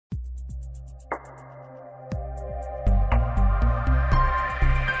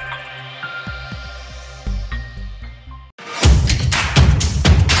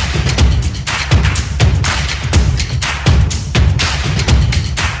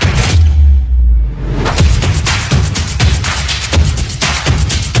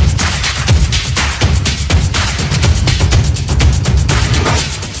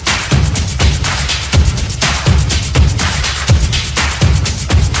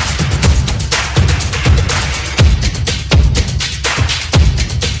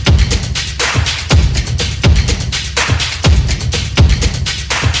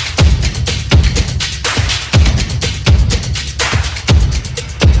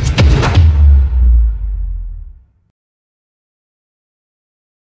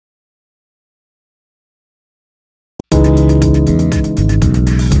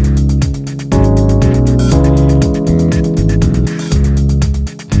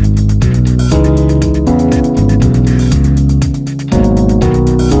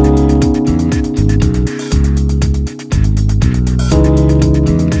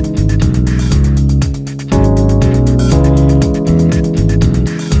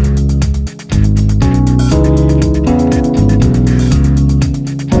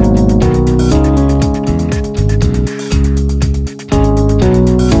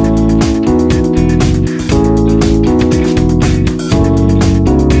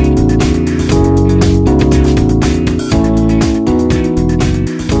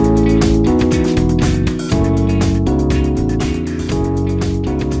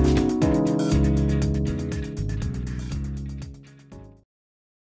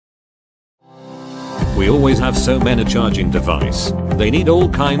We always have so many charging device. They need all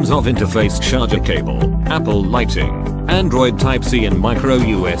kinds of interface charger cable, Apple lighting, Android Type-C and micro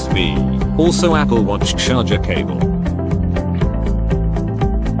USB. Also Apple Watch charger cable.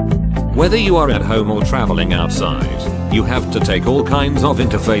 Whether you are at home or traveling outside, you have to take all kinds of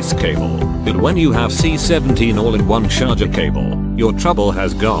interface cable. But when you have C17 all-in-one charger cable, your trouble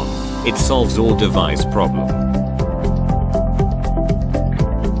has gone. It solves all device problem.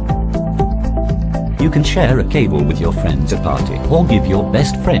 You can share a cable with your friends at party or give your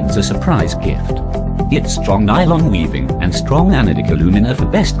best friends a surprise gift. It's strong nylon weaving and strong anodic alumina for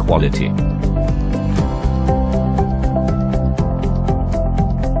best quality.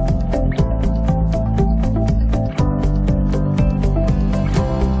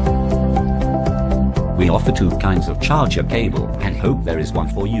 We offer 2 kinds of charger cable and hope there is one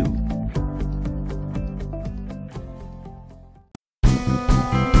for you.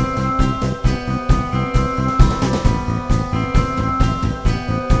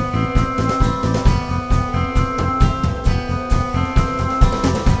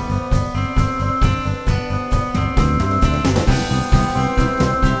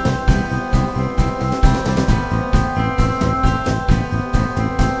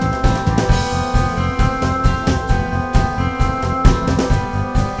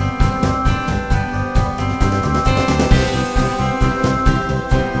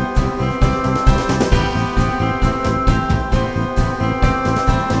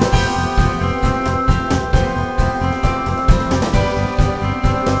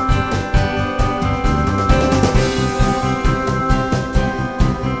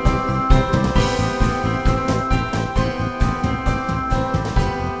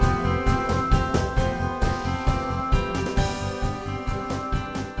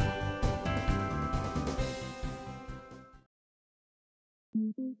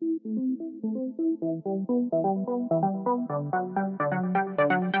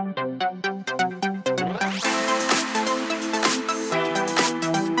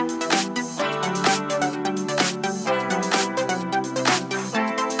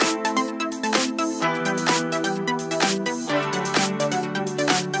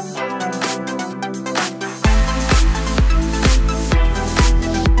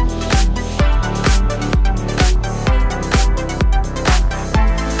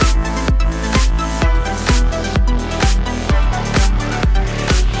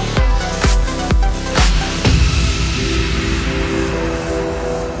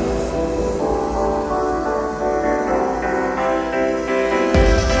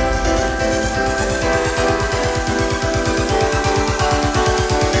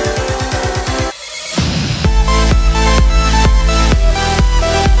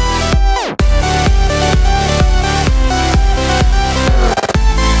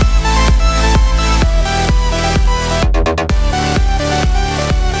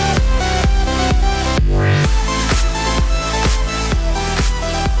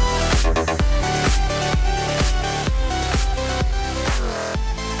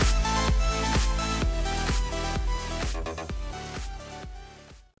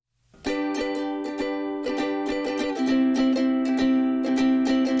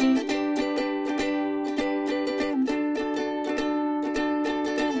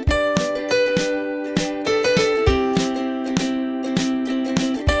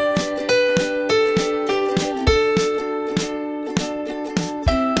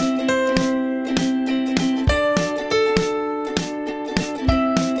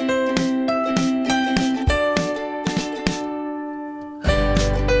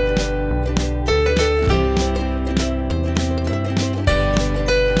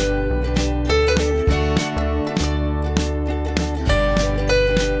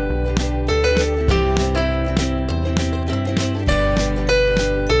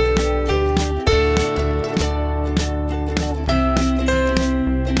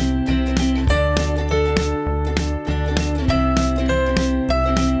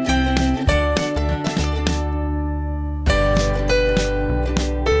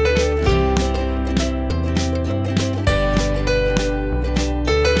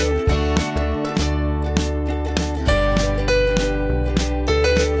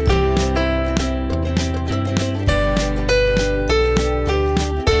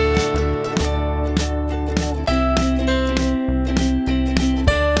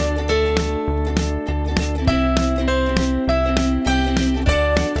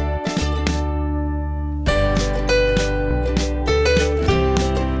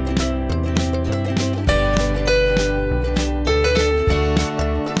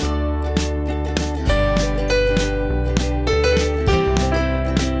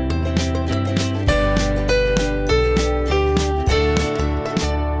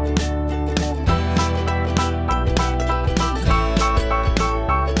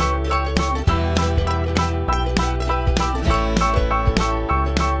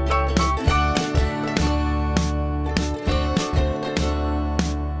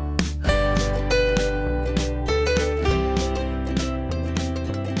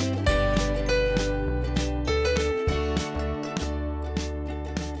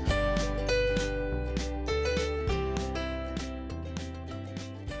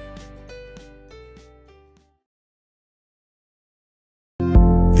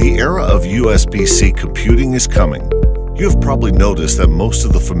 The era of USB-C computing is coming. You have probably noticed that most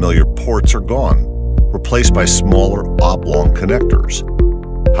of the familiar ports are gone, replaced by smaller oblong connectors.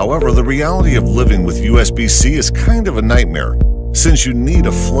 However, the reality of living with USB-C is kind of a nightmare, since you need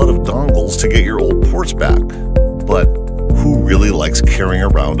a flood of dongles to get your old ports back. But who really likes carrying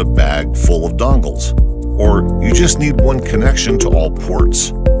around a bag full of dongles? Or you just need one connection to all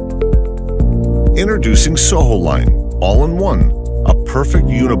ports. Introducing Soho Line, all-in-one, a perfect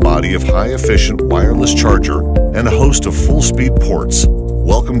unibody of high-efficient wireless charger and a host of full-speed ports.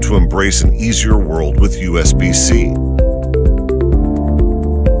 Welcome to embrace an easier world with USB-C.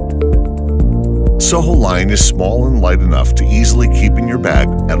 Soho Line is small and light enough to easily keep in your bag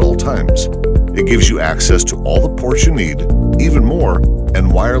at all times. It gives you access to all the ports you need, even more,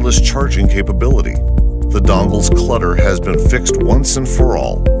 and wireless charging capability. The dongle's clutter has been fixed once and for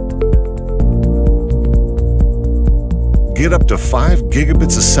all. Get up to 5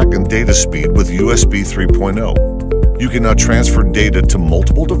 gigabits a second data speed with USB 3.0. You can now transfer data to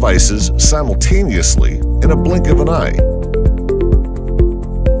multiple devices simultaneously in a blink of an eye.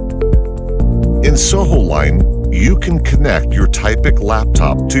 In Soho Line, you can connect your Typic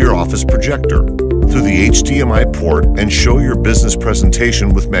laptop to your office projector through the HDMI port and show your business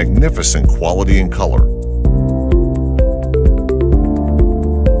presentation with magnificent quality and color.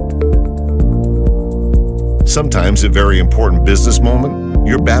 Sometimes, at a very important business moment,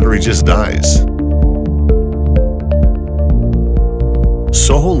 your battery just dies.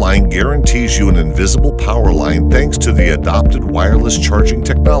 Soho Line guarantees you an invisible power line thanks to the adopted wireless charging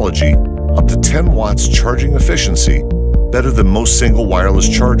technology, up to 10 watts charging efficiency, better than most single wireless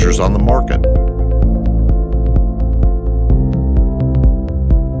chargers on the market.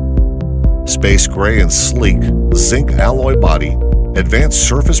 Space gray and sleek, zinc alloy body, advanced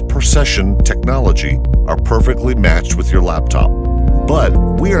surface precession technology are perfectly matched with your laptop. But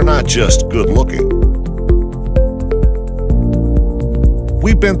we are not just good looking.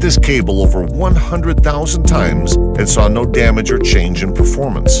 We bent this cable over 100,000 times and saw no damage or change in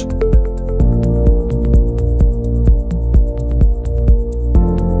performance.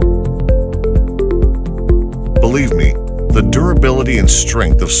 Believe me, the durability and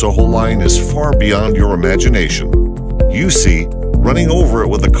strength of Soho Line is far beyond your imagination. You see, running over it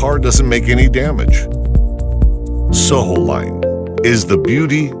with a car doesn't make any damage. Soho Line is the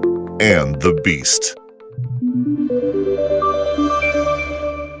beauty and the beast.